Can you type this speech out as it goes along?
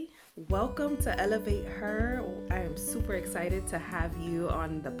Welcome to Elevate Her. I am super excited to have you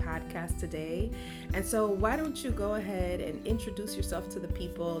on the podcast today. And so, why don't you go ahead and introduce yourself to the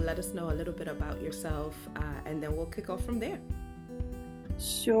people? Let us know a little bit about yourself, and then we'll kick off from there.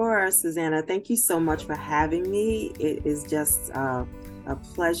 Sure, Susanna. Thank you so much for having me. It is just a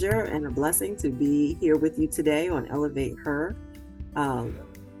pleasure and a blessing to be here with you today on Elevate Her. Um,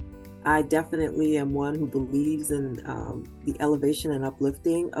 I definitely am one who believes in the elevation and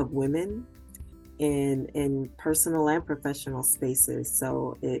uplifting of women in personal and professional spaces.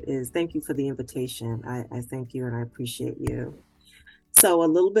 So thank you for the invitation. I thank you and I appreciate you. So a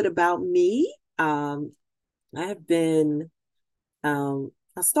little bit about me. I have been I'll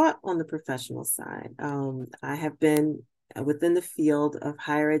start on the professional side. I have been within the field of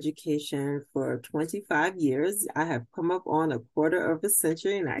higher education for 25 years. I have come up on a quarter of a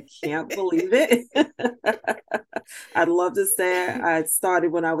century and I can't believe it. I'd love to say I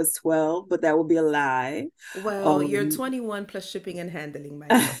started when I was 12, but that would be a lie. Well, you're Um, 21 plus shipping and handling, my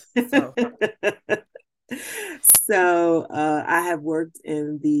love. So, I have worked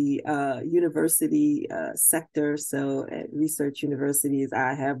in the university sector. So at research universities,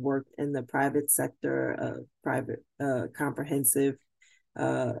 I have worked in the private sector, private comprehensive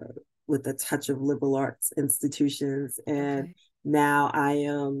uh, with a touch of liberal arts institutions. And okay. now I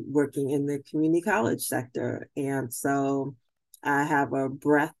am working in the community college sector. And so I have a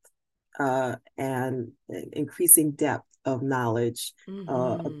breadth and increasing depth of knowledge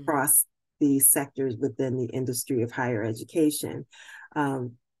Mm-hmm. across the sectors within the industry of higher education.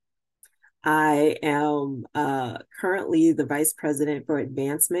 Um, I am currently the Vice President for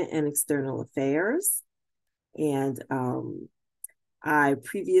Advancement and External Affairs. And I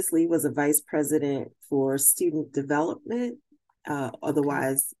previously was a Vice President for Student Development, Okay.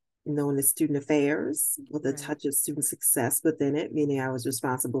 otherwise known as Student Affairs, with a Right. touch of student success within it, meaning I was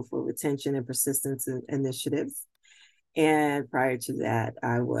responsible for retention and persistence initiatives. And prior to that,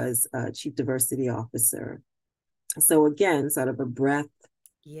 I was a Chief Diversity Officer. So again, sort of a breadth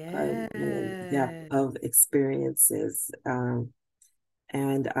and depth Yeah. of experiences. And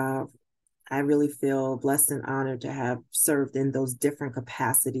I really feel blessed and honored to have served in those different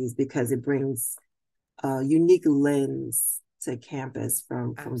capacities because it brings a unique lens to campus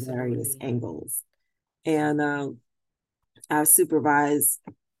from various Absolutely. angles. And I've supervised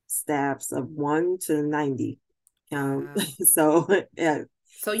staffs of 1 to 90. Wow. So yeah,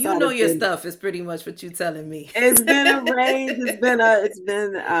 So you sort know of your been stuff is pretty much what you telling me. it's been a range.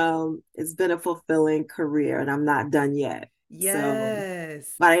 It's been a fulfilling career, and I'm not done yet. So,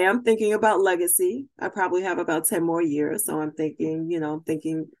 Yes. but I am thinking about legacy. I probably have about 10 more years, so I'm thinking,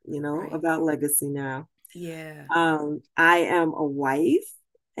 Right. about legacy now. Yeah. I am a wife,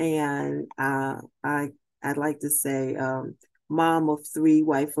 and I'd like to say mom of three,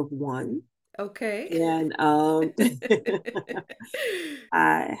 wife of one. Okay. And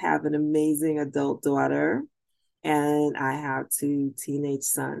I have an amazing adult daughter, and I have two teenage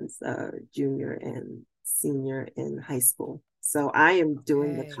sons, junior and senior in high school. So I am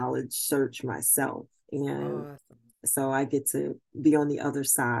doing the Okay. college search myself, and Awesome. so I get to be on the other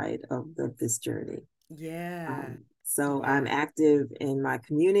side of this journey. Yeah. So I'm Yeah. active in my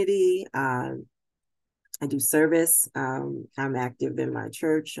community. I do service. I'm active in my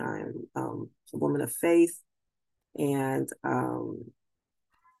church. I'm a woman of faith, and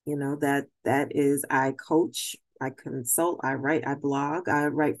that is, I coach, I consult, I write, I blog, I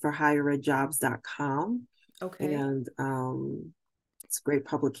write for higheredjobs.com. Okay. And it's a great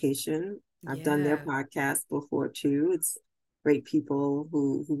publication. I've done their Yeah. podcast before too. It's great people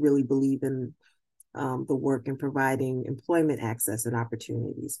who really believe in the work in providing employment access and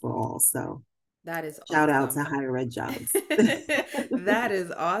opportunities for all. So That is shout out awesome. to Higher Ed Jobs. That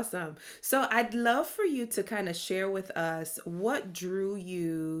is awesome. So I'd love for you to kind of share with us what drew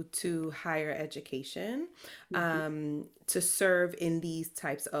you to higher education, to serve in these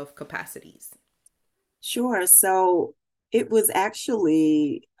types of capacities. Sure. So it was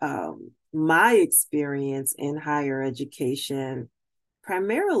actually my experience in higher education,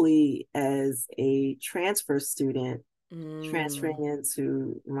 primarily as a transfer student, transferring Mm,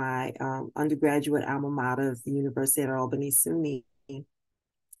 into my undergraduate alma mater, the University at Albany SUNY.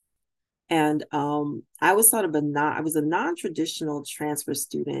 And I was sort of I was a non-traditional transfer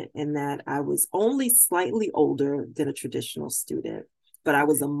student in that I was only slightly older than a traditional student, but I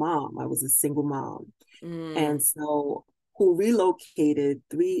was okay. a mom. I was a single mom. And Mm, so who relocated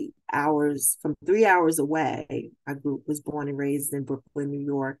 3 hours from 3 hours away. Was born and raised in Brooklyn, New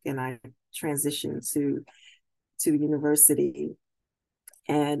York, and I transitioned to university.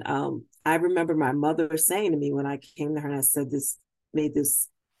 And I remember my mother saying to me when I came to her and I said this, made this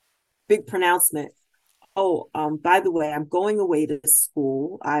big pronouncement. Oh, by the way, I'm going away to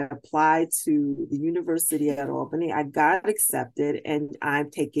school. I applied to the University at Albany. I got accepted, and I'm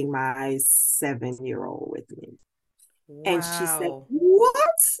taking my 7-year-old with me. And she said, Wow.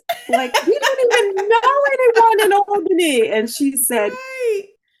 "What? Like, we don't even know anyone in Albany." And she said, Right.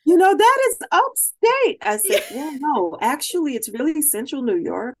 that is upstate. I said, well, no, actually, it's really central New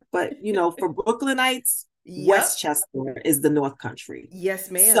York. But, for Brooklynites, Yep. Westchester is the North Country. Yes,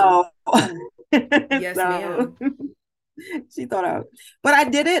 ma'am. So, Yes, so ma'am. she thought but I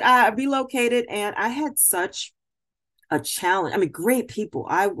did it. I relocated and I had such a challenge. I mean, great people.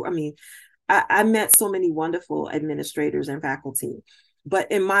 I mean, I met so many wonderful administrators and faculty.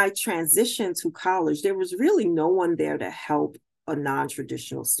 But in my transition to college, there was really no one there to help a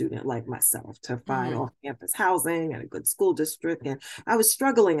non-traditional student like myself to find Mm-hmm. off-campus housing and a good school district. And I was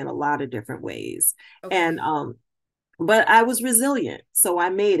struggling in a lot of different ways. And Okay. but I was resilient. So I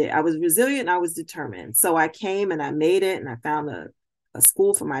made it. I was resilient. I was determined. So I came and I made it and I found a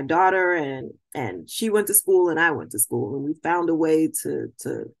school for my daughter and she went to school and I went to school and we found a way to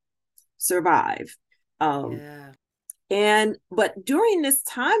survive. Um, Yeah. but during this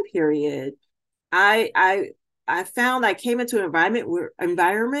time period, I I I found I came into an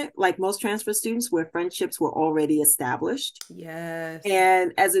environment like most transfer students where friendships were already established. Yes.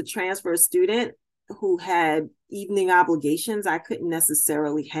 And as a transfer student who had evening obligations, I couldn't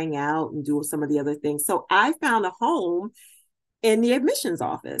necessarily hang out and do some of the other things. So I found a home in the admissions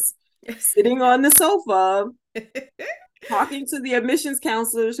office, sitting on the sofa, talking to the admissions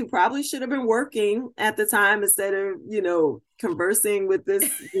counselors who probably should have been working at the time instead of, conversing with this,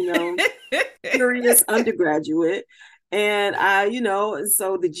 curious undergraduate. And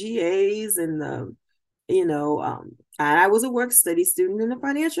so the GAs and I was a work study student in the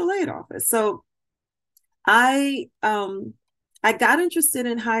financial aid office. So I I got interested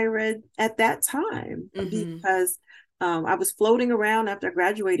in higher ed at that time Mm-hmm. because I was floating around after I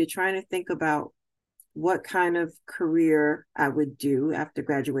graduated trying to think about what kind of career I would do after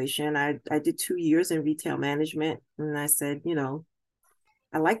graduation. I did 2 years in retail management and I said,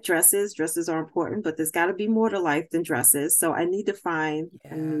 I like dresses. Dresses are important, but there's got to be more to life than dresses. So I need to find a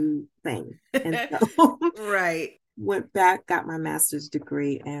Yeah. new thing. And so Right. went back, got my master's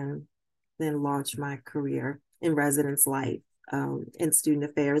degree, and then launched my career in residence life in student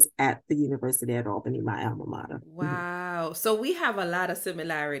affairs at the University at Albany, my alma mater. Mhm. Wow. So we have a lot of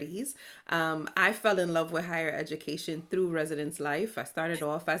similarities. I fell in love with higher education through residence life. I started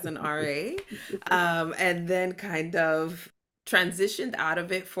off as an RA, and then kind of transitioned out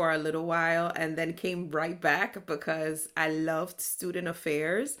of it for a little while and then came right back because I loved student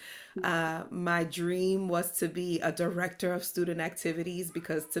affairs. My dream was to be a director of student activities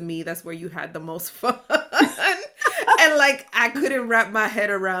because to me, that's where you had the most fun. And like I couldn't wrap my head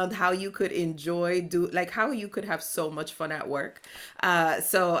around how you could enjoy do like how you could have so much fun at work.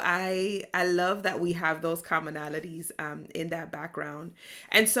 So I love that we have those commonalities in that background.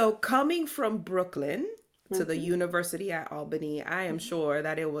 And so coming from Brooklyn to the Mhm. University at Albany, I am Mhm. sure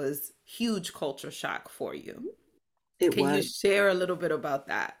that it was huge culture shock for you. It Can you was. share a little bit about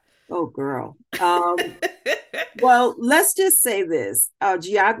that? Oh, girl. Well, let's just say this.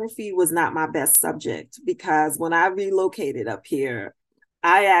 Geography was not my best subject because when I relocated up here,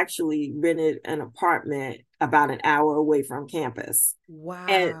 I actually rented an apartment about an hour away from campus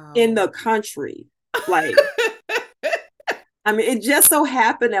and in Wow. the country. Like, I mean, it just so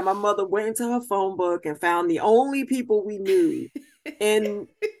happened that my mother went into her phone book and found the only people we knew in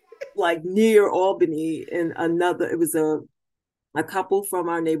like near Albany in another, it was a couple from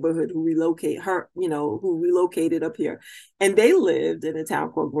our neighborhood who relocated up here. And they lived in a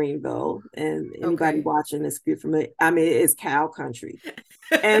town called Greenville. And anybody Okay. watching this, if familiar, I mean, it's cow country.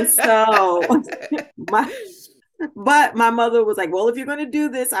 And so my but my mother was like, well, if you're gonna do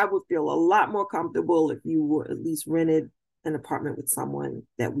this, I would feel a lot more comfortable if you were at least rented an apartment with someone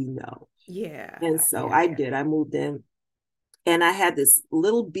that we know. And Yeah, so yeah. I did. I moved in and I had this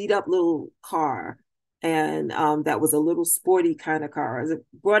little beat up little car, and that was a little sporty kind of car. I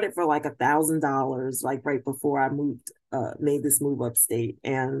bought it for like $1,000, like right before I made this move upstate,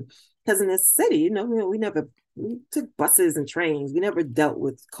 and because in this city, we took buses and trains. We never dealt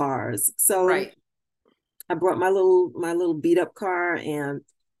with cars, so Right. I brought my little beat up car, and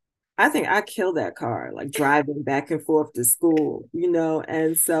I think I killed that car, like driving back and forth to school,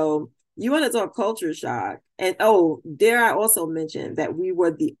 and so you want to talk culture shock. And oh, dare I also mention that we were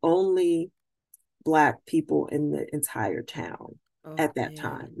the only Black people in the entire town Oh at that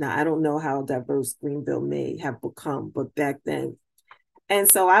time. man. Now, I don't know how diverse Greenville may have become, but back then. And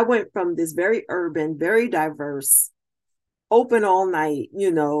so I went from this very urban, very diverse open all night,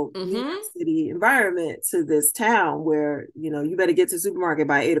 New York Mm-hmm. City environment to this town where, you better get to the supermarket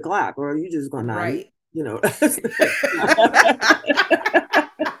by 8 o'clock or you just gonna not eat, Right. you know.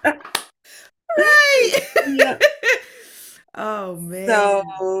 Right. Yeah. Oh man.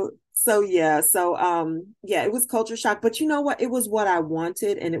 So yeah. Yeah, it was culture shock, but you know what? It was what I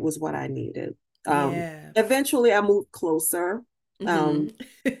wanted and it was what I needed. Yeah. Eventually I moved closer. Mm-hmm. Um,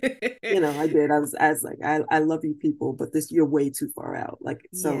 I did. I was like, I love you people, but you're way too far out. Like,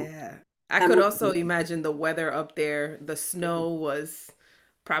 so Yeah. I I could moved also closer. imagine the weather up there. The snow was Oh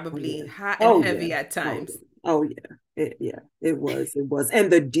probably yeah. hot and Oh yeah. heavy at Oh times. yeah. Oh yeah. Yeah, it was. It was.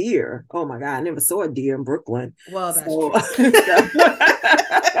 And the deer. Oh my God, I never saw a deer in Brooklyn. Well, that's So, true.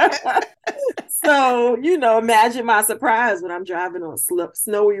 so imagine my surprise when I'm driving on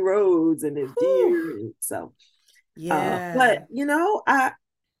snowy roads and there's Whew. deer. And so, but Yeah.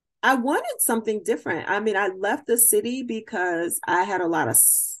 I wanted something different. I mean, I left the city because I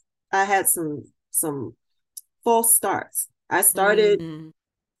had some false starts. I started Mm,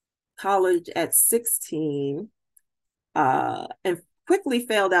 college at 16, and quickly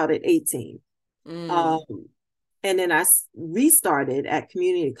failed out at 18. mm, Um, and then restarted at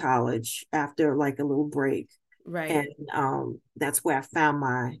community college after like a little break, and right. that's where I found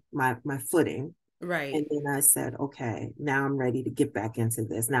my footing. Right. And then I said, okay, now I'm ready to get back into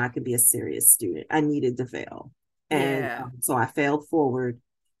this. Now I can be a serious student. I needed to fail, and Yeah. so I failed forward.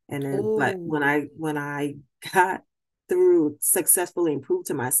 And then, but when Oh, I got through successfully and proved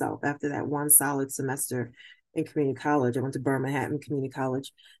to myself after that one solid semester in community college, I went to Birmingham Community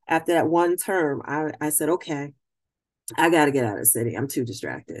College. After that one term, I said, okay, I got to get out of the city. I'm too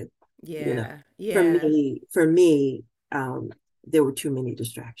distracted. You know, yeah. for Yeah. me, there were too many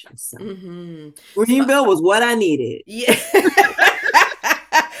distractions. So Mm-hmm. So, Greenville was what I needed. yeah.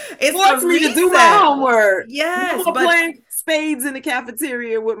 It's a Forced me to do my reset. homework. No Yes, more but playing spades in the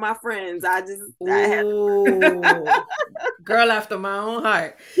cafeteria with my friends. I had oh, girl after my own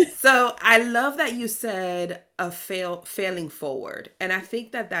heart. So I love that you said a failing forward. And I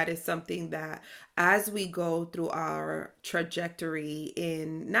think that that is something that as we go through our trajectory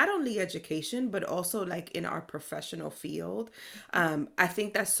in not only education, but also like in our professional field, I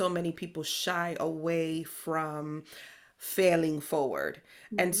think that so many people shy away from failing forward.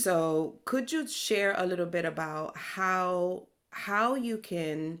 And Mhm. so could you share a little bit about how you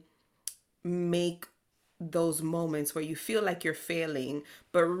can make those moments where you feel like you're failing,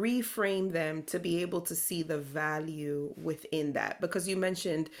 but reframe them to be able to see the value within that? Because you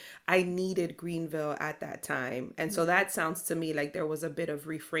mentioned I needed Greenville at that time. And so that sounds to me like there was a bit of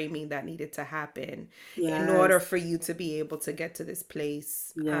reframing that needed to happen in order Yes, for you to be able to get to this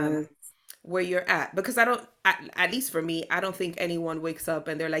place yes. where you're at. Because I don't, at least for me, I don't think anyone wakes up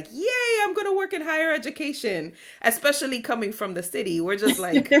and they're like, yay, I'm going to work in higher education, especially coming from the city. We're just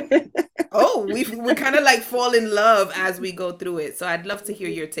like, oh, we kind of like fall in love as we go through it. So I'd love to hear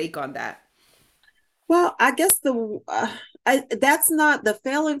your take on that. Well, I guess that's not the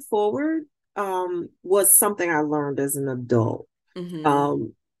failing forward. Was something I learned as an adult. Mm-hmm.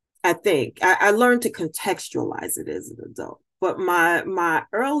 Um, I think I learned to contextualize it as an adult. But my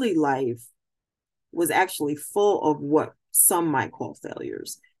early life was actually full of what some might call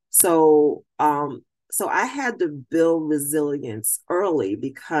failures. So so I had to build resilience early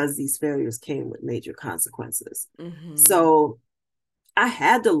because these failures came with major consequences. Mm-hmm. So I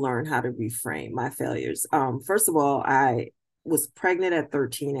had to learn how to reframe my failures. First of all, I was pregnant at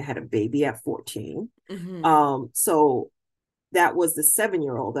 13 and had a baby at 14. Mm-hmm. So that was the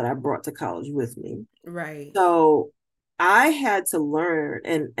 7-year-old that I brought to college with me. Right. So I had to learn,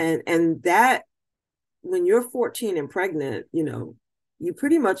 and that when you're 14 and pregnant, you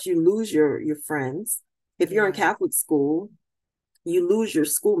pretty much you lose your friends. If you're in Yeah. Catholic school, you lose your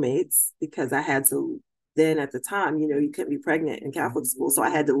schoolmates because I had to then at the time, you couldn't be pregnant in Catholic school. So I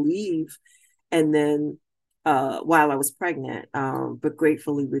had to leave and then while I was pregnant, but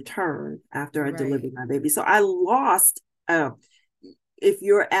gratefully returned after I Right. delivered my baby. So I lost if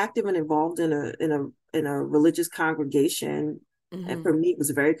you're active and involved in a religious congregation, and Mm-hmm. for me it was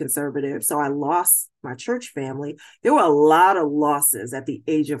very conservative, so I lost my church family. There were a lot of losses at the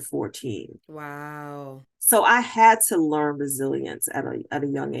age of 14. Wow. So I had to learn resilience at a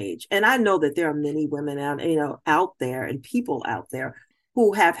young age. And I know that there are many women out there and people out there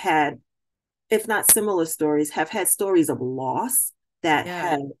who have had, if not similar stories, have had stories of loss that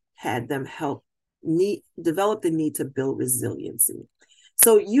Yeah. had them develop the need to build resiliency.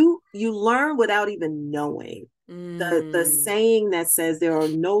 So you learn without even knowing. The Mm. saying that says there are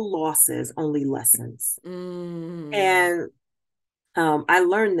no losses, only lessons. Mm. And I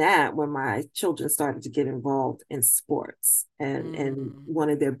learned that when my children started to get involved in sports, and Mm, one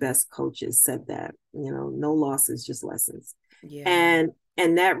of their best coaches said that, no losses, just lessons. yeah.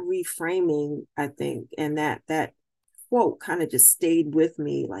 And that reframing, I think, and that quote kind of just stayed with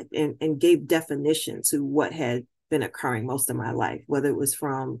me, like, and gave definition to what had been occurring most of my life, whether it was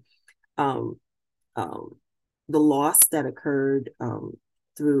from um, um, the loss that occurred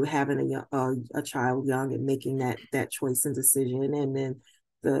through having a child young and making that choice and decision, and then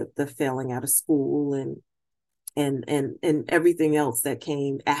the failing out of school, and everything else that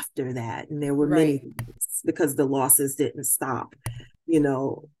came after that. And there were many Right. things, because the losses didn't stop.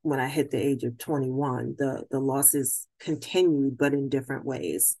 When I hit the age of 21, the losses continued, but in different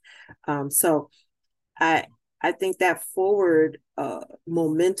ways. So I I think that forward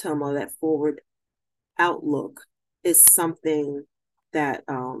momentum, or that forward outlook, is something that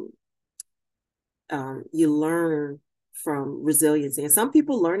you learn from resiliency. And some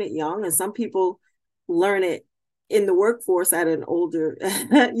people learn it young, and some people learn it in the workforce at an older,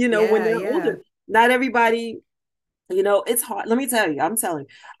 when Yeah, they're yeah. older. Not everybody, it's hard. Let me tell you, I'm telling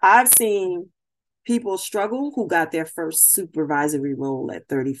you, I've seen people struggle who got their first supervisory role at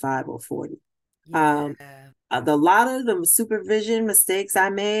 35 or 40. Um, Yeah. the lot of the supervision mistakes I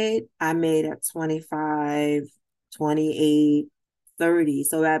made at 25, 28, 30.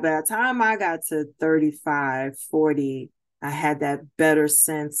 So that by the time I got to 35, 40, I had that better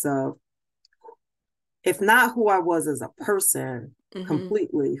sense of, if not who I was as a person, Mm-hmm.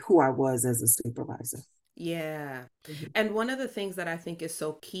 completely who I was as a supervisor. Yeah. Mhm. And one of the things that I think is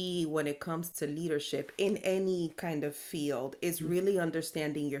so key when it comes to leadership in any kind of field is really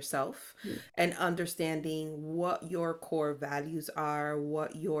understanding yourself and understanding what your core values are,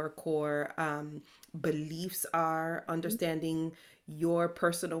 what your core beliefs are, understanding your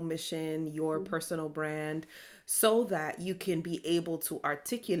personal mission, your personal brand, so that you can be able to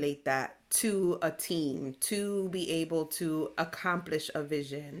articulate that to a team, to be able to accomplish a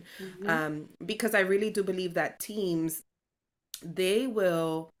vision. Mhm. Because I really do believe that teams, they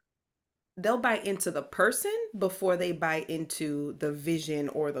will they'll buy into the person before they buy into the vision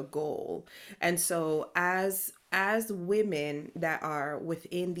or the goal. And so as women that are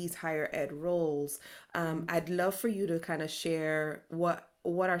within these higher ed roles, Mhm. I'd love for you to kind of share what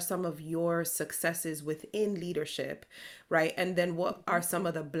are some of your successes within leadership, right? And then what are some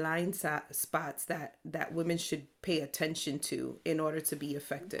of the spots that women should pay attention to in order to be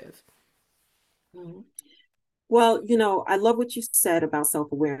effective? Mhm. Well, I love what you said about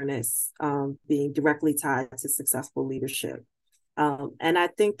self-awareness being directly tied to successful leadership. And I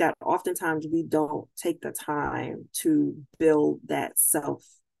think that oftentimes we don't take the time to build that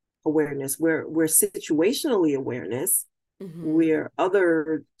self-awareness. We're situationally awareness, Mm-hmm. we're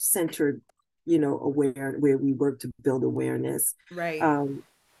other centered, aware, where we work to build awareness. Right. Um,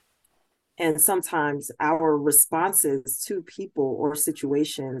 and sometimes our responses to people or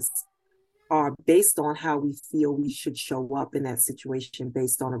situations are based on how we feel we should show up in that situation,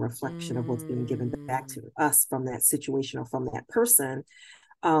 based on a reflection of what's being given back Mm, to us from that situation or from that person.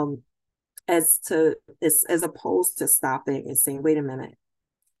 um, as opposed to stopping and saying, wait a minute,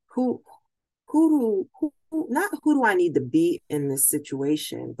 who not who do I need to be in this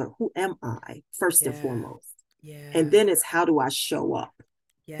situation, but who am I first and yeah. foremost? And Yeah. then it's, how do I show up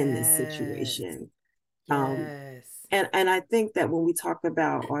in this Yes. situation? um, Yes. and I think that when we talk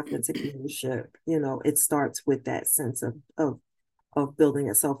about authentic leadership, it starts with that sense of building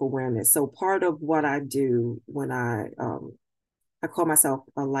a self-awareness. So part of what I do when I call myself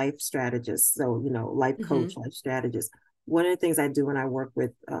a life strategist, so life Mm-hmm. coach, life strategist. One of the things I do when I work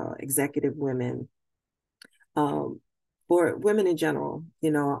with executive women, um, or women in general,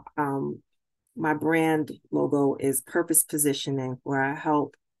 my brand logo is purpose positioning, where I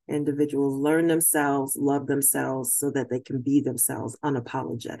help individuals learn themselves, love themselves, so that they can be themselves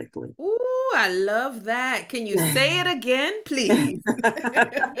unapologetically. Ooh, I love that. Can you say it again, please?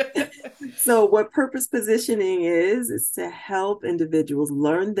 So, what purpose positioning is to help individuals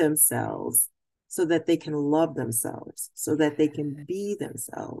learn themselves so that they can love themselves, so that they can be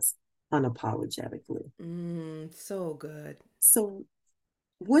themselves unapologetically. So good. So,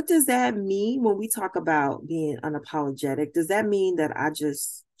 what does that mean when we talk about being unapologetic? Does that mean that I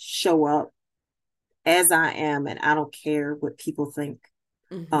just show up as I am and I don't care what people think?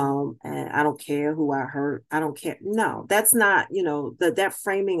 Mm-hmm. And I don't care who I hurt. I don't care. No, that's not, that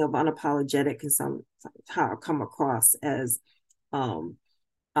framing of unapologetic can somehow come across as um,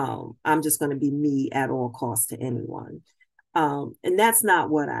 I'm just going to be me at all costs to anyone. And that's not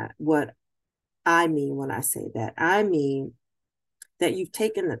what I mean when I say that. I mean that you've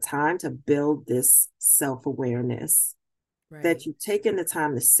taken the time to build this self-awareness, that Right. you've taken the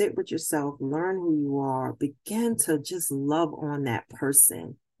time to sit with yourself, learn who you are, begin to just love on that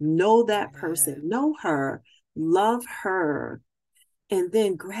person, know that person, Yeah. know her, love her. And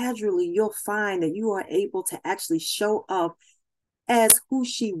then gradually you'll find that you are able to actually show up as who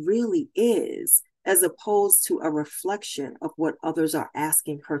she really is, as opposed to a reflection of what others are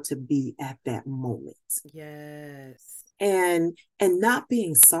asking her to be at that moment. Yes. And not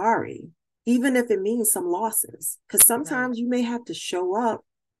being sorry, even if it means some losses, because Right. sometimes you may have to show up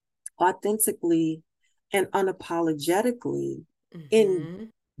authentically and unapologetically in Mm-hmm.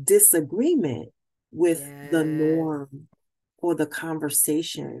 disagreement with the Yes. norm or the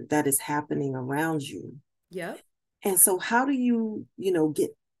conversation that is happening around you. Yep. And so how do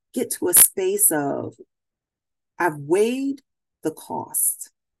get to a space of, I've weighed the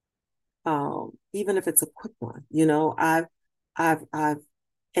cost, even if it's a quick one. I've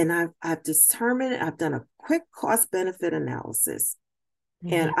I've determined, I've done a quick cost benefit analysis,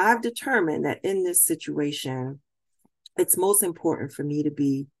 and Mm-hmm. I've determined that in this situation, it's most important for me to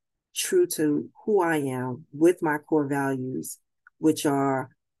be true to who I am with my core values, which are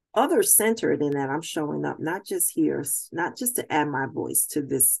other centered, in that I'm showing up not just here, not just to add my voice to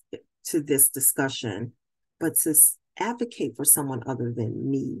this discussion, but to advocate for someone other than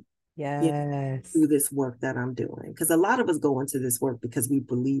me, Yes. through this work that I'm doing. Because a lot of us go into this work because we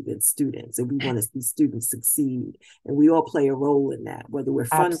believe in students and we want to see students succeed. And we all play a role in that, whether we're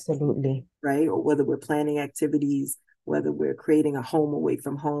fundraising, Absolutely. right? Or whether we're planning activities, whether we're creating a home away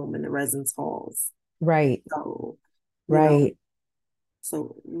from home in the residence halls. Right. So, you know, Right.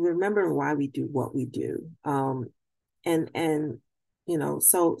 so remembering why we do what we do. And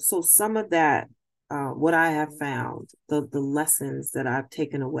so some of that, what I have found, the lessons that I've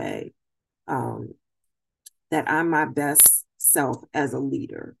taken away, um, that I'm my best self as a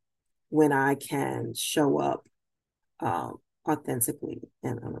leader when I can show up, um, authentically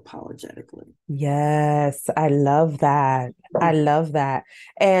and unapologetically. Yes, I love that. I love that.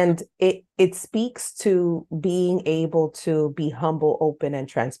 And it speaks to being able to be humble, open, and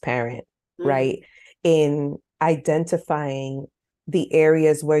transparent, Mm-hmm. right? In identifying the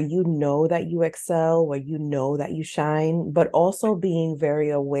areas where you know that you excel, where you know that you shine, but also being very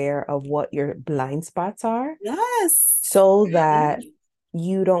aware of what your blind spots are Yes. so that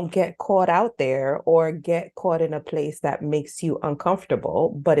you don't get caught out there or get caught in a place that makes you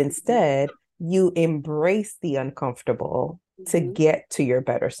uncomfortable, but instead you embrace the uncomfortable to Mm-hmm. get to your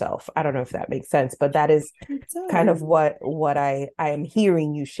better self. I don't know if that makes sense, but that is It kind of does. what I am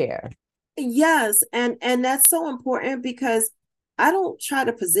hearing you share. Yes, and that's so important, because I don't try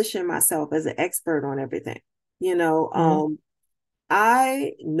to position myself as an expert on everything. You know, Mm-hmm.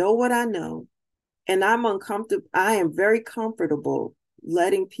 I know what I know, and I'm uncomfortable. I am very comfortable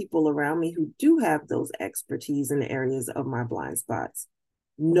letting people around me who do have those expertise in the areas of my blind spots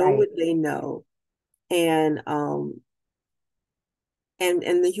know Right. what they know, and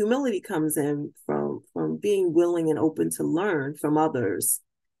and the humility comes in from being willing and open to learn from others,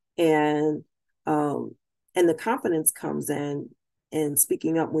 and um and the confidence comes in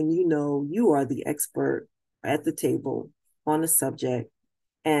speaking up when you know you are the expert at the table on a subject,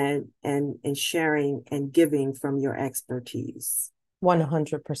 and sharing and giving from your expertise.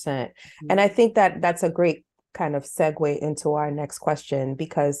 100%. And Mm-hmm. I think that that's a great kind of segue into our next question,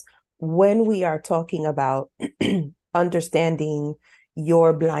 because when we are talking about understanding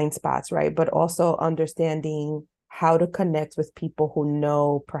your blind spots, right? But also understanding how to connect with people who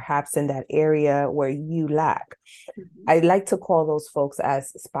know perhaps in that area where you lack. I like to call those folks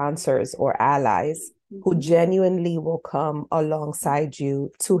as sponsors or allies who Mm-hmm. genuinely will come alongside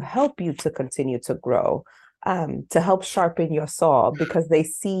you to help you to continue to grow, to help sharpen your saw because they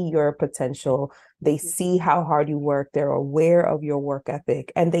see your potential. They Mm-hmm. see how hard you work. They're aware of your work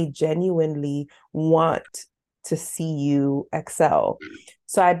ethic and they genuinely want to see you excel.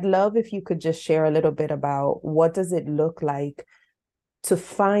 So I'd love if you could just share a little bit about what does it look like to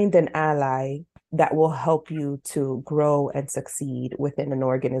find an ally that will help you to grow and succeed within an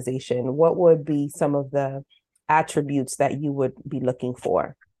organization? What would be some of the attributes that you would be looking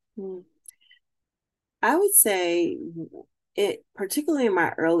for? Mm-hmm. I would say it, particularly in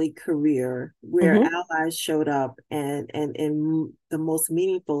my early career, where Mm-hmm. allies showed up and in the most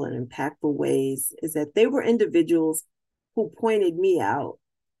meaningful and impactful ways, is that they were individuals who pointed me out,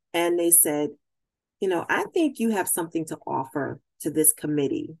 and they said, I think you have something to offer to this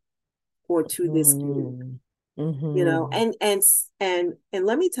committee or to this group, Mm-hmm. Mm-hmm. and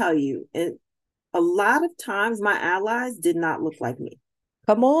let me tell you, a lot of times my allies did not look like me.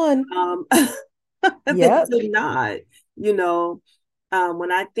 Come on. Um, they Yep. did not, you know.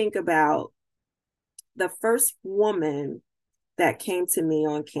 When I think about the first woman that came to me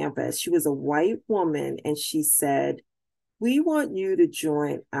on campus. She was a white woman, and she said, "We want you to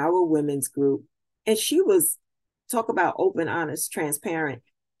join our women's group." And she was, talk about open, honest, transparent.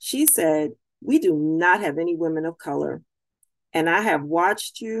 She said, "We do not have any women of color. And I have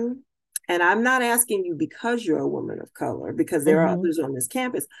watched you. And I'm not asking you because you're a woman of color, because there are others on this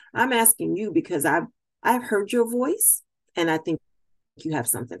campus. I'm asking you because I've heard your voice, and I think you have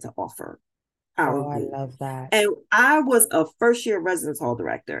something to offer our Oh, I group." love that. And I was a first year residence hall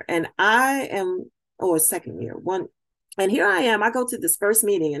director, and I am, or second year, one. And here I am, I go to this first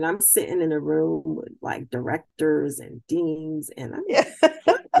meeting, and I'm sitting in a room with like directors and deans, and I'm like,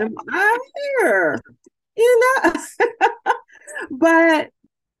 what am I here? You know? But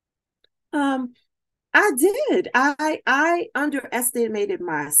I did. I underestimated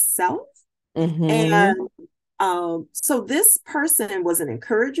myself. And so this person was an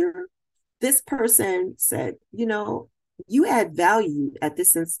encourager. This person said, you add value at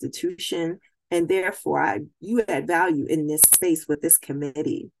this institution, and therefore you add value in this space with this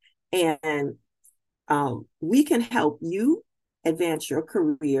committee. And we can help you advance your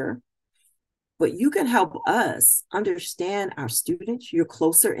career, but you can help us understand our students. You're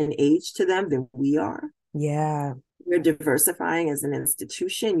closer in age to them than we are. Yeah. We're diversifying as an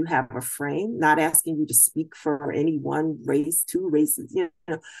institution. You have a frame, not asking you to speak for any one race, two races,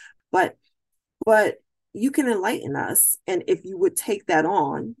 but you can enlighten us. And if you would take that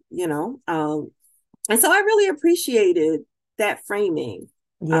on, and so I really appreciated that framing.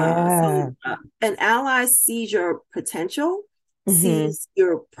 Yeah. An ally sees your potential, sees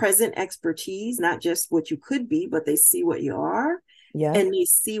your present expertise, not just what you could be, but they see what you are, and they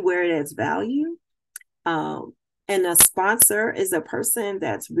see where it adds value. And a sponsor is a person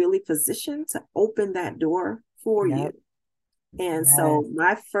that's really positioned to open that door for you. And so when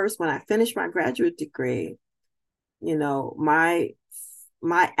I finished my graduate degree, my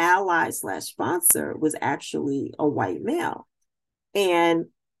ally / sponsor was actually a white male. And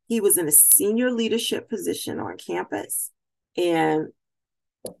he was in a senior leadership position on campus. And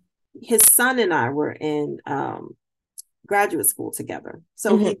his son and I were in graduate school together.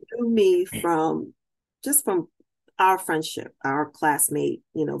 So he knew me from our friendship, our classmate,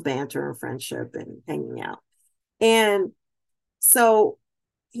 banter and friendship and hanging out. And so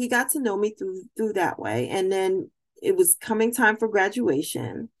he got to know me through that way. And then it was coming time for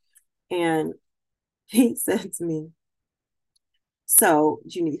graduation. And he said to me, "So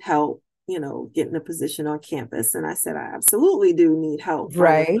do you need help, getting a position on campus?" And I said, "I absolutely do need help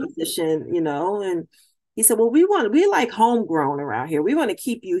finding a position, And he said, "Well, we like homegrown around here. We want to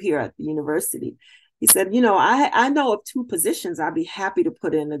keep you here at the university." He said, "I know of 2 positions I'd be happy to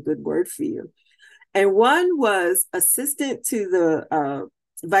put in a good word for you." And one was assistant to the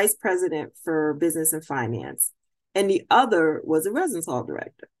vice president for business and finance. And the other was a residence hall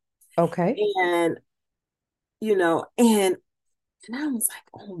director. Okay. And, and I was like,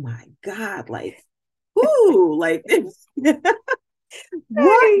 oh my God, like, ooh, like,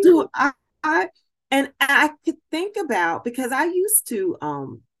 what do and I could think about, because I used to,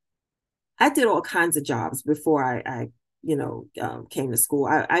 I did all kinds of jobs before I came to school.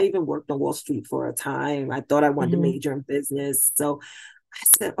 I even worked on Wall Street for a time. I thought I wanted to major in business. So I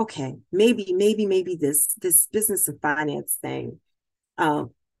said, okay, maybe this business and finance thing. And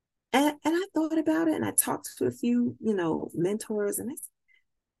I thought about it, and I talked to a few, mentors, and I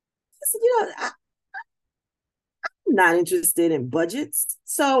said, I'm not interested in budgets.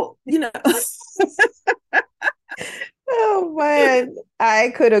 So, Oh man, I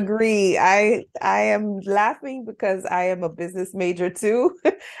could agree. I am laughing because I am a business major too.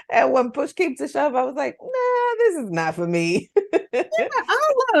 And when push came to shove, I was like, nah, this is not for me. yeah,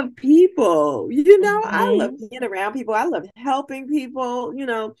 I love people, I love being around people. I love helping people,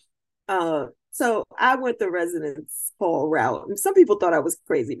 so I went the residence hall route. And some people thought I was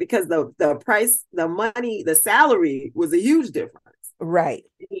crazy because the price, the money, the salary was a huge difference. Right.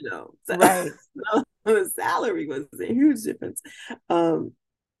 So, Right. the salary was a huge difference. But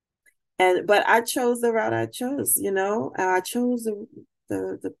I chose the route I chose, I chose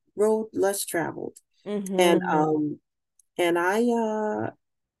the road less traveled. And I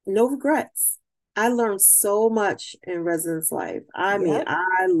no regrets. I learned so much in residence life. I mean,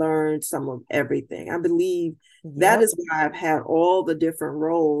 I learned some of everything. I believe that is why I've had all the different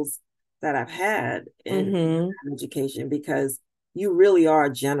roles that I've had in education, because you really are a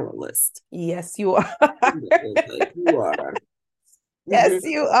generalist. Yes, you are. You are. Yes,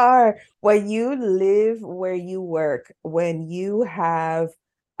 you are. When you live where you work, when you have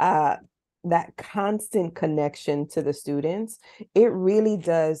that constant connection to the students, it really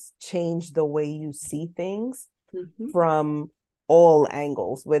does change the way you see things from all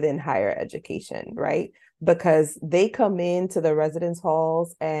angles within higher education, right? Because they come into the residence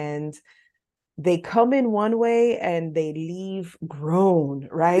halls and they come in one way and they leave grown,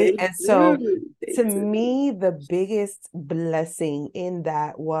 right? They And so do. They to do. me, the biggest blessing in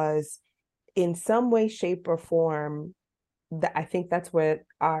that was in some way, shape, or form, that I think that's where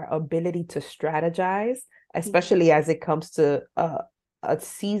our ability to strategize, especially as it comes to a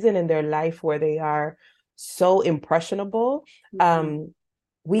season in their life where they are so impressionable, Mhm.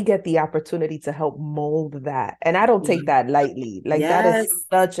 we get the opportunity to help mold that. And I don't take Yeah. that lightly. Like that is Yes.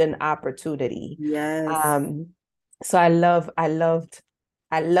 such an opportunity. Yes. Um, so I loved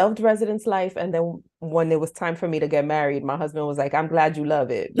residence life. And then when it was time for me to get married, my husband was like, I'm glad you love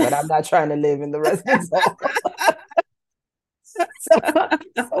it, but I'm not trying to live in the residence hall. So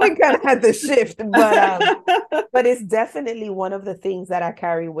we kind of had to shift, but it's definitely one of the things that I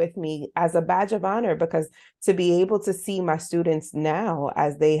carry with me as a badge of honor, because to be able to see my students now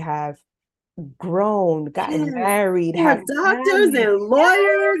as they have grown, gotten Yes. married, They're have doctors families. and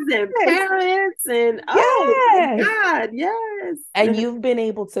lawyers and Yes, parents and oh my yes. God, yes. And you've been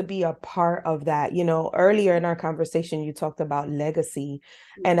able to be a part of that. You know, earlier in our conversation, you talked about legacy.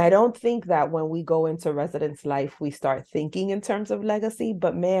 And I don't think that when we go into residence life, we start thinking in terms of legacy.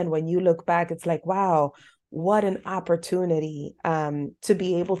 But man, when you look back, it's like, wow, what an opportunity to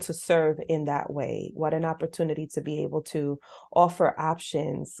be able to serve in that way. What an opportunity to be able to offer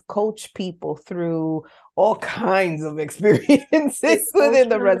options, coach people through all kinds of experiences It's so within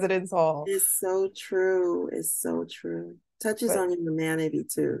the true. residence hall. It's so true. It's so true. Touches But on your humanity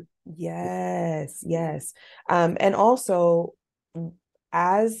too. yes, yes. And also,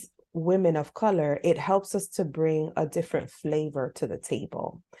 as women of color, it helps us to bring a different flavor to the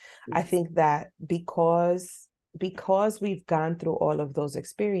table. I Yes. think that because we've gone through all of those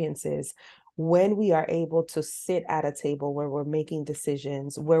experiences, when we are able to sit at a table where we're making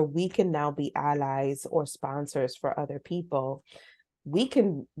decisions, where we can now be allies or sponsors for other people, we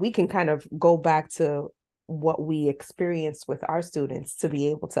can kind of go back to what we experienced with our students to be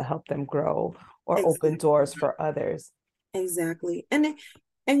able to help them grow or open Exactly. doors for others. Exactly. And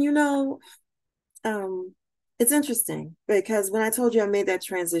um, it's interesting because when I told you I made that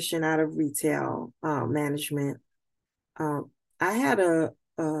transition out of retail management, um, I had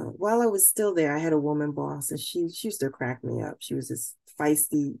while I was still there, I had a woman boss, and she used to crack me up. She was this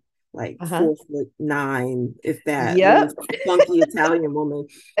feisty, like Uh-huh. 4'9", if that, little Yep. funky Italian woman,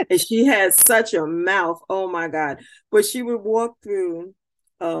 and she had such a mouth. Oh my God! But she would walk through,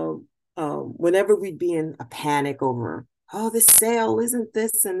 whenever we'd be in a panic over, oh, this sale isn't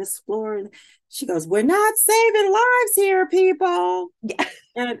this and this floor, and she goes, "We're not saving lives here, people," Yeah.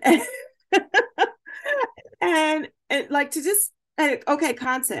 and and like to just okay,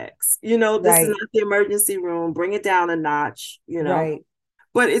 context, this is Right. not the emergency room, bring it down a notch. Right.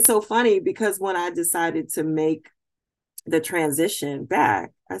 But it's so funny because when I decided to make the transition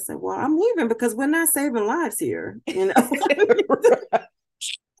back, I said, well, I'm leaving because we're not saving lives here.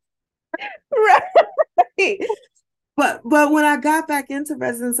 Right. But when I got back into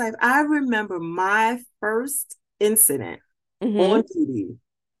residence life, I remember my first incident Mm-hmm. on duty.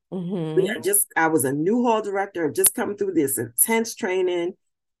 Mm-hmm. I was a new hall director, just come through this intense training,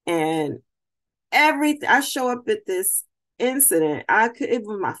 and everything. I show up at this incident. It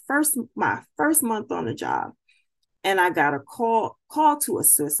was my first month on the job, and I got a call to a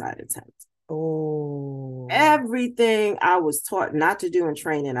suicide attempt. Oh. Everything I was taught not to do in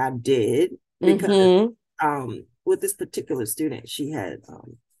training, I did, because Mm-hmm. with this particular student, she had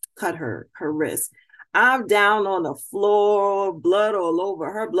cut her wrist. I'm down on the floor, blood all over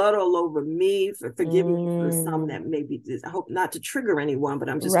her, blood all over me. Forgive me for some that maybe, I hope not to trigger anyone, but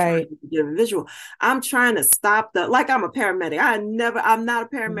I'm just trying Right. to give a visual. I'm trying to stop like I'm a paramedic. I'm not a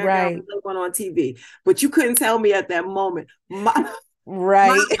paramedic. I Right. was one on TV, but you couldn't tell me at that moment. My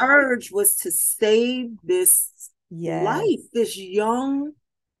Right. urge was to save this Yes. life, this young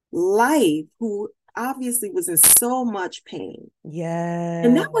life who obviously was in so much pain.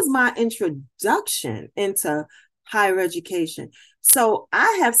 And that was Yes. my introduction into higher education. So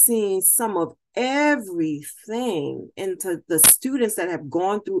I have seen some of everything into the students that have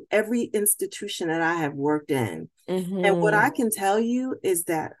gone through every institution that I have worked in. And what Mm-hmm. I can tell you is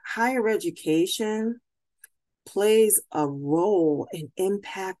that higher education plays a role in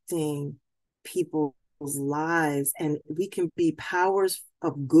impacting people's lives, and we can be powers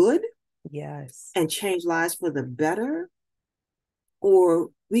of good Yes. and change lives for the better, or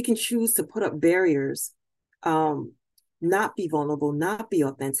we can choose to put up barriers, um, not be vulnerable, not be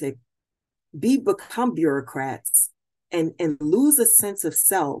authentic, become bureaucrats, and lose a sense of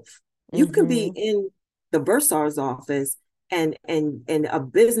self. You can be Mm-hmm. in the bursar's office and a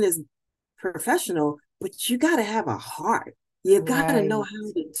business professional, but you got to have a heart. You got to know Right.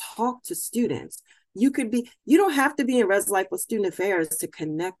 how to talk to students. You don't have to be in Res Life or student affairs to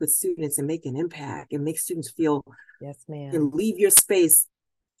connect with students and make an impact and make students feel Yes, ma'am. and leave your space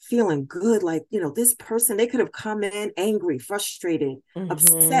feeling good. Like, this person, they could have come in angry, frustrated, Mm-hmm.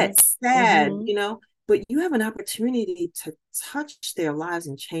 upset, sad, Mm-hmm. but you have an opportunity to touch their lives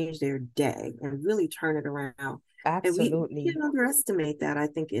and change their day and really turn it around. And we Absolutely. can't underestimate that, I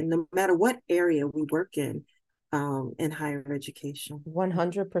think, in no matter what area we work in higher education.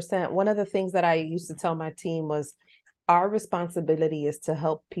 100%. One of the things that I used to tell my team was our responsibility is to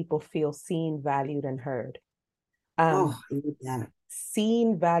help people feel seen, valued, and heard. Oh, Um, I love that.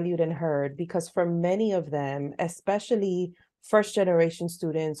 Seen, valued, and heard, because for many of them, especially first generation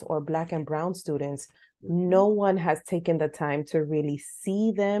students or Black and Brown students, Mhm. no one has taken the time to really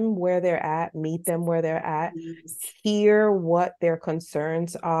see them where they're at, meet them where they're at, Yes. hear what their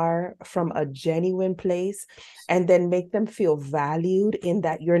concerns are from a genuine place, and then make them feel valued in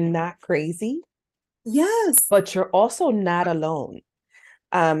that you're not crazy, Yes. but you're also not alone.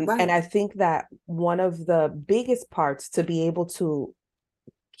 And Right. I think that one of the biggest parts to be able to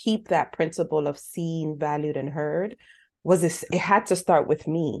keep that principle of seen, valued, and heard was this, it had to start with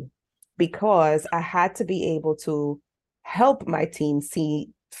me, because I had to be able to help my team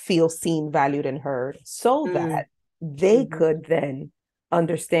feel seen, valued, and heard, so Mm. that they Mhm. could then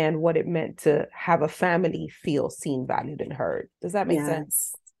understand what it meant to have a family feel seen, valued, and heard. Does that make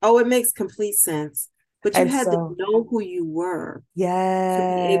sense? Yes. Oh, it makes complete sense. But you And had to so, know who you were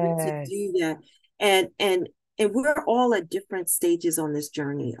to be able to yes, do that. And and and we're all at different stages on this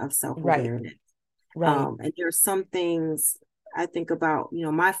journey of right, self-awareness. right. And there are some things I think about,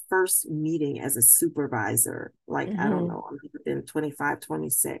 my first meeting as a supervisor, like, I don't Mm-hmm, know, I'm been 25,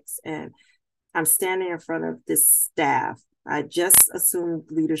 26, and I'm standing in front of this staff. I just assumed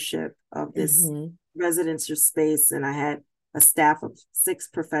leadership of this mm-hmm, residential space, and I had a staff of 6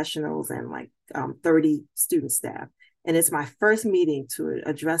 professionals and like 30 student staff. And it's my first meeting to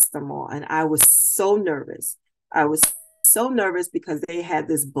address them all. And I was so nervous. I was so nervous because they had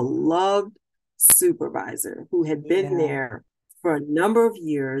this beloved supervisor who had been yeah. there for a number of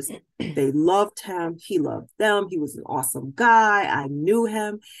years. They loved him. He loved them. He was an awesome guy. I knew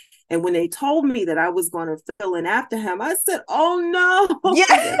him. And when they told me that I was going to fill in after him, I said, "Oh no, Yeah.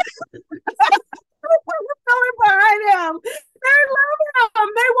 they're filling behind him. They love him.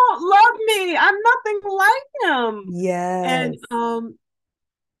 They won't love me. I'm nothing like him." And Yes.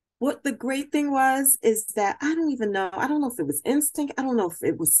 what the great thing was is that I don't even know. I don't know if it was instinct. I don't know if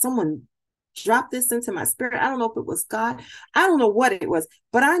it was someone dropped this into my spirit. I don't know if it was God. I don't know what it was.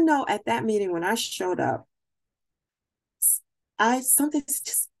 But I know at that meeting when I showed up, I something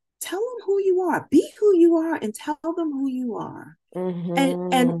just tell them who you are, be who you are, and tell them who you are, and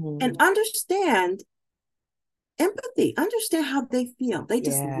Mm-hmm. understand empathy, understand how they feel. They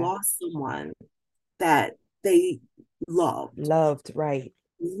just Yeah. lost someone that they loved, Loved. Right.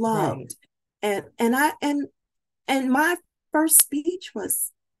 Right. loved, and my first speech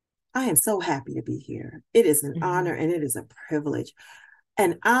was, "I am so happy to be here. It is an honor Mm-hmm. and it is a privilege."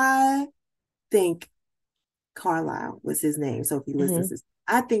 And I think Carlisle was his name. So if he listens, Mm-hmm.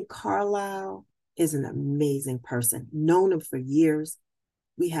 I think Carlisle is an amazing person. Known him for years.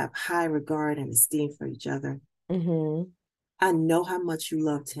 We have high regard and esteem for each other. Mm-hmm. I know how much you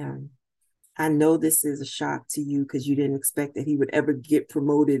loved him. I know this is a shock to you because you didn't expect that he would ever get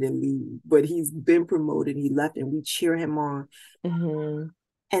promoted and leave, but he's been promoted. He left, and we cheer him on. Mm-hmm.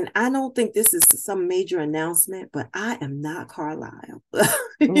 And I don't think this is some major announcement, but I am not Carlisle.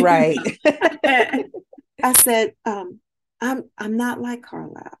 Right. I said, I'm not like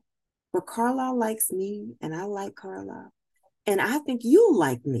Carlisle, but Carlisle likes me and I like Carlisle. And I think you'll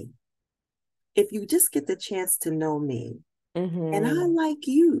like me if you just get the chance to know me. And I Mm-hmm. like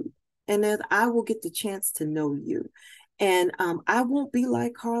you. And then I will get the chance to know you. And I won't be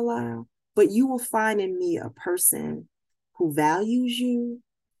like Carlisle, but you will find in me a person who values you,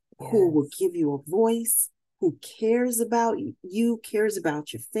 who will Yes. give you a voice, who cares about you, cares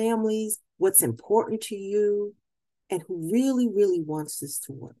about your families, what's important to you, and who really, really wants this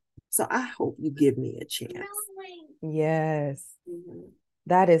to work. So I hope you give me a chance. Yes. Mhm.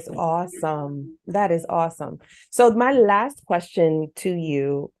 That is awesome. That is awesome. So my last question to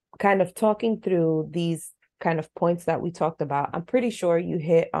you, kind of talking through these kind of points that we talked about, I'm pretty sure you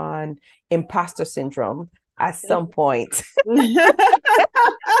hit on imposter syndrome at some point.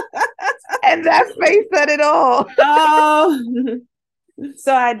 And that face said it all. Oh,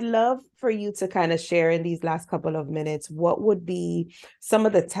 So I'd love for you to kind of share in these last couple of minutes what would be some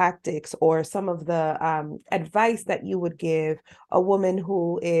of the tactics or some of the advice that you would give a woman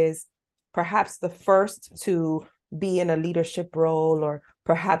who is perhaps the first to be in a leadership role or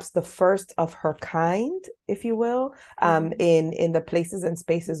perhaps the first of her kind, if you will, Mhm. in the places and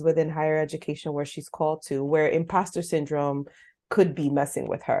spaces within higher education where she's called to, where imposter syndrome could be messing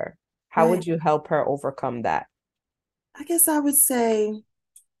with her. How Right. would you help her overcome that? I guess I would say,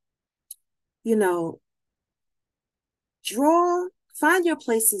 you know, draw, find your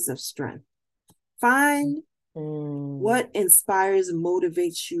places of strength. Find Mm. what inspires,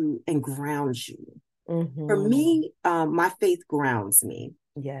 motivates you, and grounds you. For Mm-hmm. me, my faith grounds me.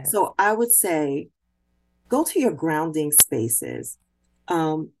 Yes. So I would say, go to your grounding spaces,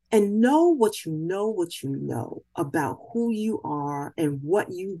 and know what you know about who you are and what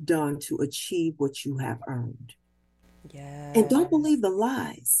you've done to achieve what you have earned. And don't Yes. believe the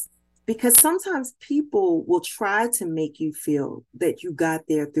lies, because sometimes people will try to make you feel that you got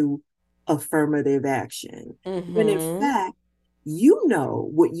there through affirmative action. When in Mm-hmm. fact, you know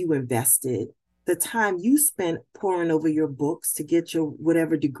what you invested, the time you spent poring over your books to get your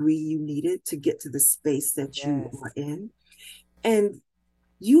whatever degree you needed to get to the space that you Yes. are in. And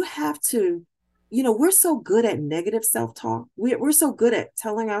you have to, we're so good at negative self-talk. We're so good at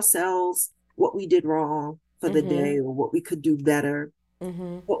telling ourselves what we did wrong for the Mm-hmm. day or what we could do better,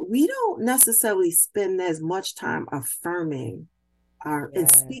 Mm-hmm. but we don't necessarily spend as much time affirming our and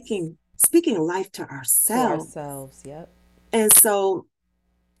Yes. speaking life to To ourselves. ourselves. Yep. And so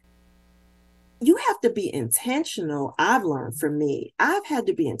you have to be intentional. I've learned, for me, I've had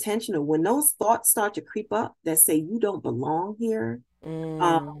to be intentional when those thoughts start to creep up that say you don't belong here.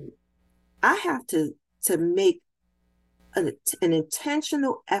 um, Mm. I have to make an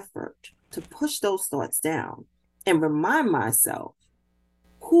intentional effort to push those thoughts down and remind myself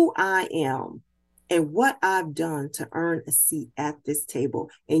who I am and what I've done to earn a seat at this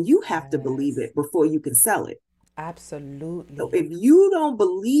table. And you have to believe Yes. it before you can sell it. So Absolutely. if you don't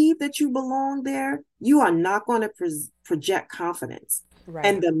believe that you belong there, you are not going to project confidence. Right.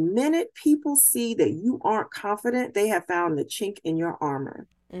 And the minute people see that you aren't confident, they have found the chink in your armor,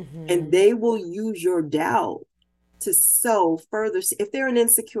 and Mm-hmm. they will use your doubt to sow further. If they're an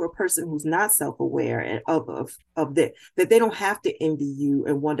insecure person who's not self-aware and of that they don't have to envy you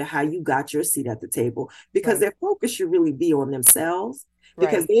and wonder how you got your seat at the table, because Right. their focus should really be on themselves,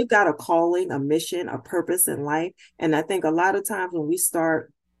 because Right. they've got a calling, a mission, a purpose in life. And I think a lot of times when we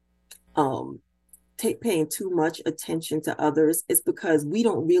start um paying too much attention to others, it's because we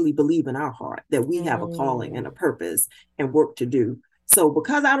don't really believe in our heart that we have a calling and a Mm. purpose and work to do. So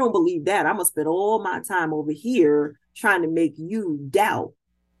because I don't believe that, I'm gonna spend all my time over here trying to make you doubt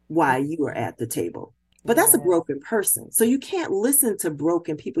why you are Mm-hmm. at the table. But that's a Yes. broken person. So you can't listen to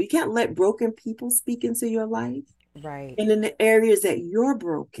broken people. You can't let broken people speak into your life. Right. And in the areas that you're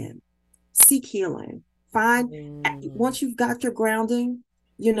broken, seek healing. Find, Mm. once you've got your grounding,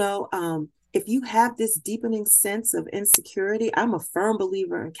 if you have this deepening sense of insecurity, I'm a firm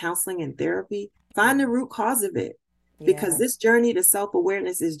believer in counseling and therapy. Yeah. Find the root cause of it, because Yeah. this journey to self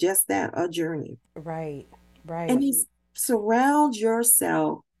awareness is just that, a journey. Right. And Right. you surround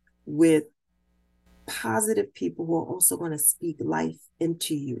yourself with positive people who are also going to speak life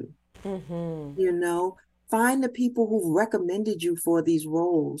into you. Mm-hmm. you know Find the people who recommended you for these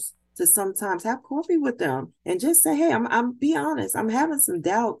roles, to sometimes have coffee with them and just say, hey, I'm be honest, I'm having some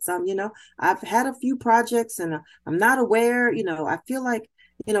doubts. I've had a few projects, and I'm not aware. I feel like,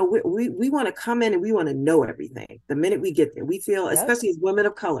 we want to come in and we want to know everything. The minute we get there, we feel, Yep. especially as women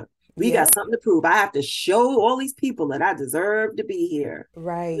of color, we got Yep. something to prove. I have to show all these people that I deserve to be here. you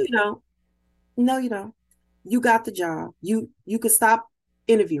Right. know no, you don't. You got the job. You could stop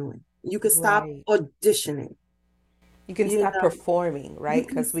interviewing. You could stop Right. auditioning. You can You stop know, performing, you right?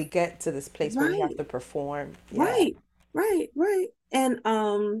 can, Because we get to this place where we have right, to perform. Yeah. right, right. And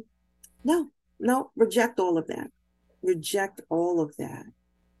no, no, reject all of that. Reject all of that.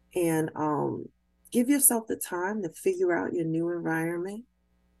 And give yourself the time to figure out your new environment.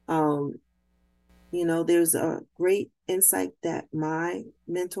 Um, there's a great insight that my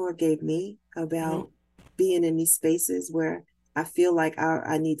mentor gave me Hmm. about being in these spaces where I feel like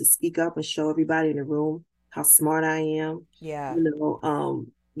I need to speak up and show everybody in the room how smart I am, Yeah.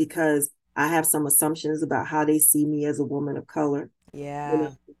 because I have some assumptions about how they see me as a woman of color, you Yeah.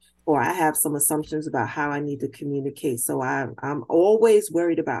 know, or I have some assumptions about how I need to communicate. So I'm always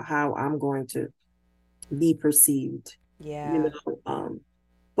worried about how I'm going to be perceived, you Yeah. know.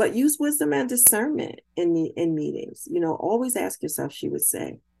 But use wisdom and discernment in meetings. Always ask yourself, she would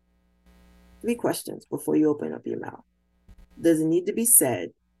say, 3 questions before you open up your mouth. Does it need to be said?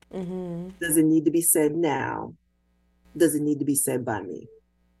 Mm-hmm. Does it need to be said now? Does it need to be said by me?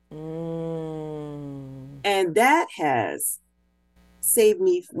 Mm. And that has saved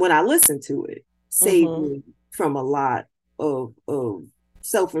me, when I listen to it, saved Mm-hmm. me from a lot of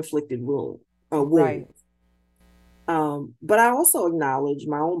self-inflicted wounds. Right. But I also acknowledge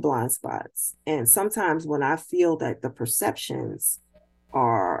my own blind spots. And sometimes when I feel that the perceptions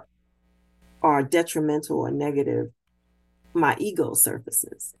are detrimental or negative, my ego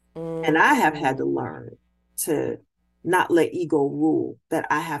surfaces. And I have had to Mm. learn to not let ego rule, that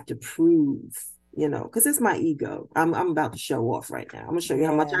I have to prove, because it's my ego. I'm about to show off right now. I'm gonna show you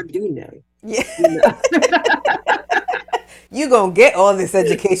how much Yeah. I do know. Yeah. You know, You gonna get all this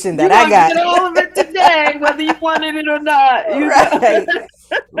education that you're I gonna got. get all of it today, whether you wanted it or not. Right.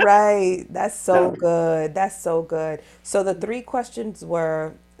 Right. That's so So, good. That's so good. So the three questions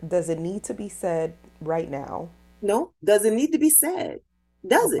were, does it need to be said right now? no, doesn't need to be said.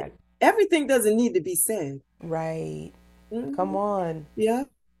 Does Okay. it? Everything doesn't need to be said. Right. Come Mhm. on. Yeah.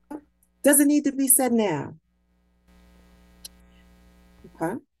 Doesn't need to be said now.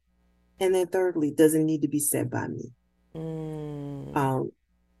 Okay. And then thirdly, doesn't need to be said by me. Mm. Um,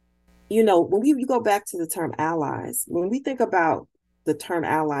 when you go back to the term allies, when we think about the term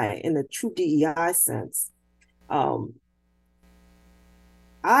ally in the true DEI sense, um,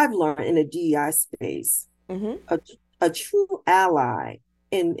 I've learned in the DEI space, Mm-hmm. a, a true ally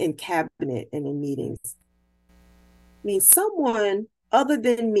in cabinet and in meetings means someone other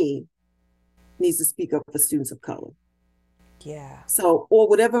than me needs to speak up for students of color. Yeah. So, or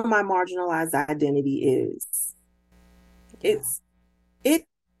whatever my marginalized identity is, Yeah. it's it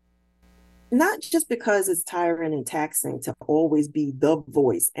not just because it's tiring and taxing to always be the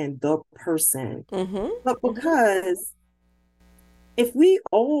voice and the person, Mm-hmm. but Mm-hmm. because if we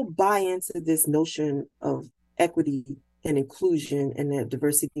all buy into this notion of equity and inclusion and that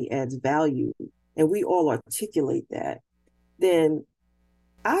diversity adds value, and we all articulate that, then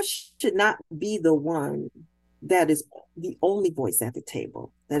I should not be the one that is the only voice at the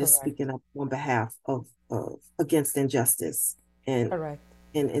table that is Correct. speaking up on behalf of against injustice and Correct.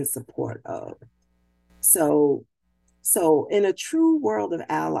 in support of. So so in a true world of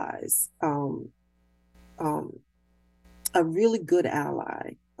allies, um, a really good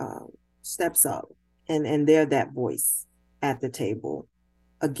ally steps up and they're that voice at the table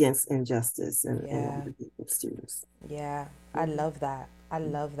against injustice and on Yeah. behalf of students. Yeah, I Mhm. love that. I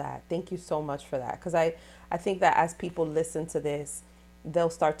love that. Thank you so much for that. Because I think that as people listen to this, they'll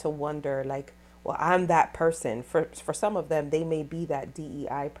start to wonder, like, well, I'm that person. For some of them, they may be that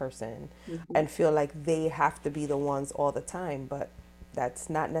DEI person Mhm. and feel like they have to be the ones all the time. But that's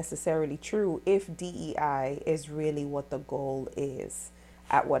not necessarily true if DEI is really what the goal is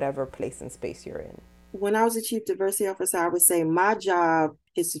at whatever place and space you're in. When I was a chief diversity officer, I would say my job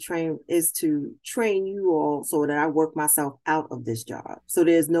is to train you all so that I work myself out of this job. So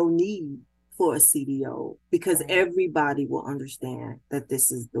there's no need for a CDO because Right. everybody will understand that this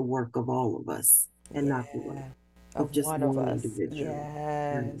is the work of all of us and not the work Yeah. of Of just one of one us. individual.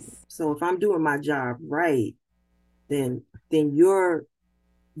 Right. Yes. So if I'm doing my job right, then you're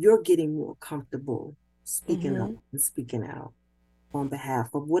getting more comfortable speaking up Mm-hmm. and speaking out on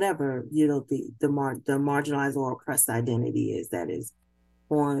behalf of whatever the marginalized or oppressed identity is that is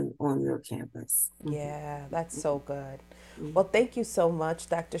on your campus. Yeah, that's so good. Mm-hmm. Well, thank you so much,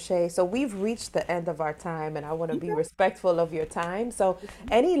 Dr. Shea. So we've reached the end of our time, and I want to be Okay. respectful of your time. So,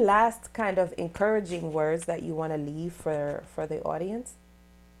 any last kind of encouraging words that you want to leave for the audience?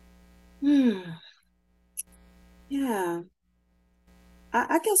 Yeah,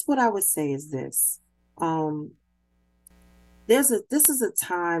 I guess what I would say is this. Um, this is a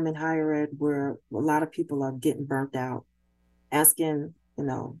time in higher ed where a lot of people are getting burnt out, asking,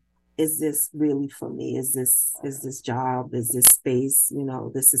 is this really for me? Is this job? Is this space?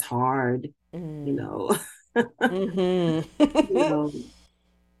 This is hard. You Mm. know, you Mm-hmm. know.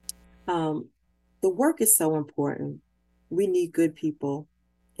 Um, the work is so important. We need good people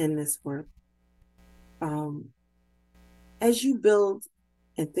in this work. Um, as you build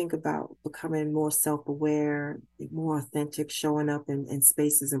and think about becoming more self-aware, more authentic, showing up in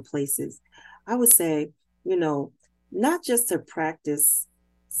spaces and places, I would say, you know, not just to practice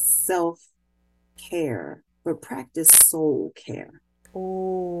self-care, but practice soul care.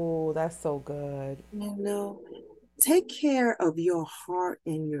 Oh, that's so good. You know, take care of your heart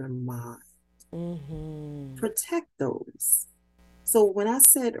and your mind. Mm-hmm. Protect those. So when I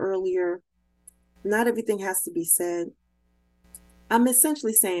said earlier, not everything has to be said, I'm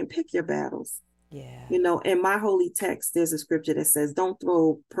essentially saying pick your battles. Yeah. In my holy text, there's a scripture that says, don't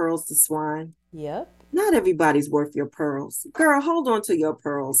throw pearls to swine. Yep. Not everybody's worth your pearls. Girl, hold on to your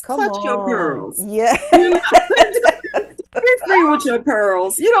pearls. Come Clutch your on. pearls. Yeah. You know, be free with your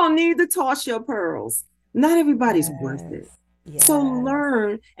pearls. You don't need to toss your pearls. Not everybody's worth Yes. it. So Yes.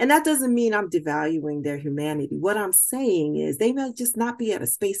 learn, and that doesn't mean I'm devaluing their humanity. What I'm saying is they may just not be at a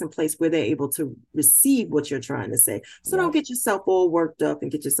space and place where they're able to receive what you're trying to say. So don't Yep. get yourself all worked up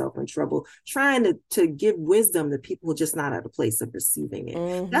and get yourself in trouble trying to give wisdom to people who are just not at a place of receiving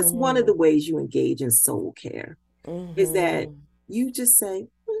it. That's one of Mm-hmm. the ways you engage in soul care, is that Mm-hmm. you just say,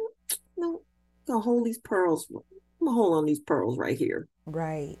 no, I'm gonna hold these pearls. I'm gonna hold on these pearls right here,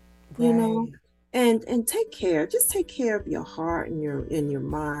 Right. you know, Right. and take care. Just take care of your heart and your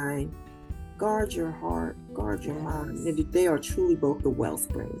mind. Guard your heart, guard your mind. Yes. They are truly both the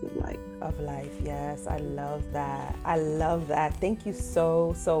wellsprings of life. Of life. Yes. I love that. I love that. Thank you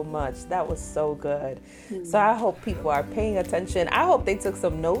so, so much. That was so good. So I hope people are paying attention. I hope they took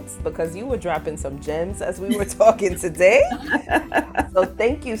some notes because you were dropping some gems as we were talking today. So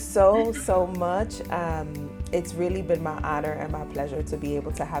thank you so, so much. It's really been my honor and my pleasure to be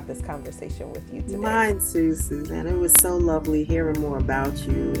able to have this conversation with you today. Mine too, Suzanne. It was so lovely hearing more about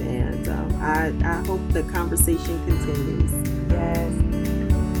you, and I hope the conversation continues. Yes.